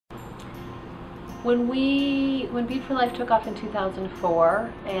When Bead for Life took off in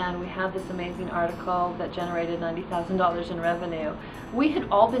 2004, and we had this amazing article that generated $90,000 in revenue, we had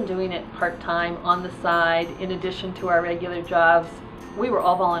all been doing it part-time on the side in addition to our regular jobs. We were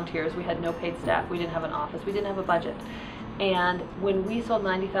all volunteers. We had no paid staff. We didn't have an office. We didn't have a budget. And when we sold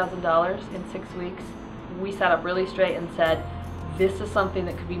 $90,000 in 6 weeks, we sat up really straight and said, this is something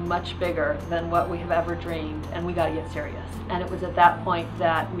that could be much bigger than what we have ever dreamed, and we got to get serious. And it was at that point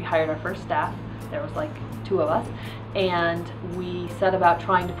that we hired our first staff. There was like 2 of us, and we set about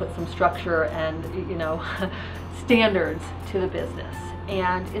trying to put some structure and standards to the business.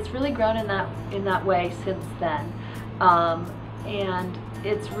 And it's really grown in that way since then. And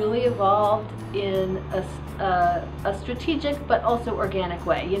it's really evolved in a strategic but also organic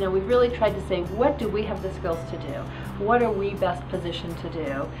way. We've really tried to say, what do we have the skills to do? What are we best positioned to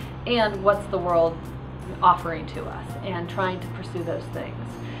do? And what's the world offering to us? And trying to pursue those things.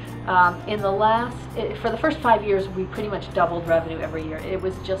 For the first 5 years, we pretty much doubled revenue every year. It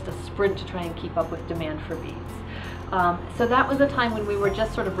was just a sprint to try and keep up with demand for beads. So that was a time when we were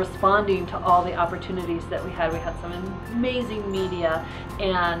just sort of responding to all the opportunities that we had. We had some amazing media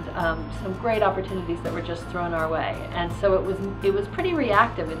and some great opportunities that were just thrown our way. And so it was pretty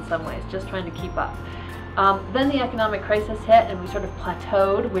reactive in some ways, just trying to keep up. Then the economic crisis hit and we sort of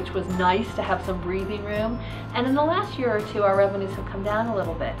plateaued, which was nice to have some breathing room. And in the last year or two, our revenues have come down a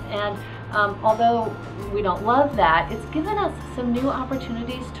little bit. And although we don't love that, it's given us some new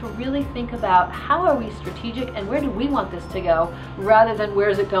opportunities to really think about how are we strategic and where do we want this to go, rather than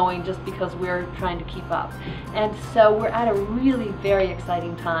where's it going just because we're trying to keep up. And so we're at a really very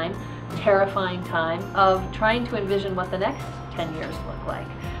exciting time, terrifying time of trying to envision what the next 10 years look like.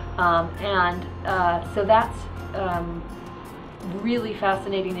 So that's really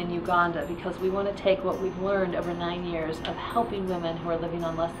fascinating in Uganda, because we want to take what we've learned over 9 years of helping women who are living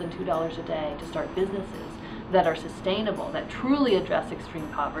on less than $2 a day to start businesses that are sustainable, that truly address extreme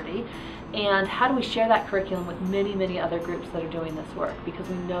poverty, and how do we share that curriculum with many, many other groups that are doing this work, because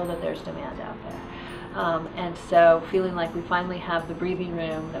we know that there's demand out there. And so feeling like we finally have the breathing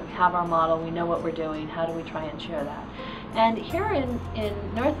room, that we have our model, we know what we're doing, how do we try and share that? And here in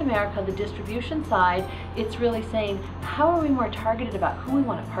North America, the distribution side, it's really saying, how are we more targeted about who we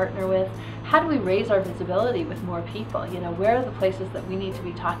want to partner with? How do we raise our visibility with more people? Where are the places that we need to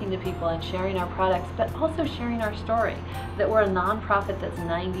be talking to people and sharing our products, but also sharing our story, that we're a nonprofit that's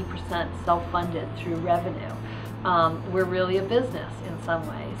 90% self-funded through revenue. We're really a business in some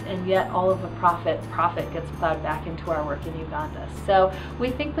ways, and yet all of the profit gets plowed back into our work in Uganda. So we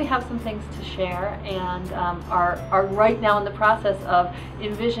think we have some things to share, and are right now in the process of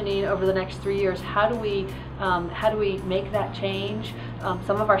envisioning over the next 3 years, how do we make that change?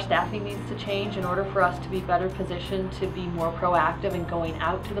 Some of our staffing needs to change in order for us to be better positioned to be more proactive in going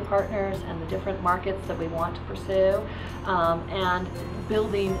out to the partners and the different markets that we want to pursue, and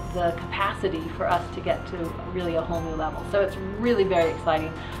building the capacity for us to get to really a whole new level. So it's really very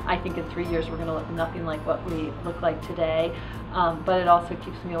exciting. I think in 3 years we're going to look nothing like what we look like today, but it also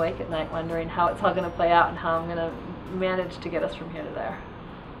keeps me awake at night wondering how it's all going to play out and how I'm going to manage to get us from here to there.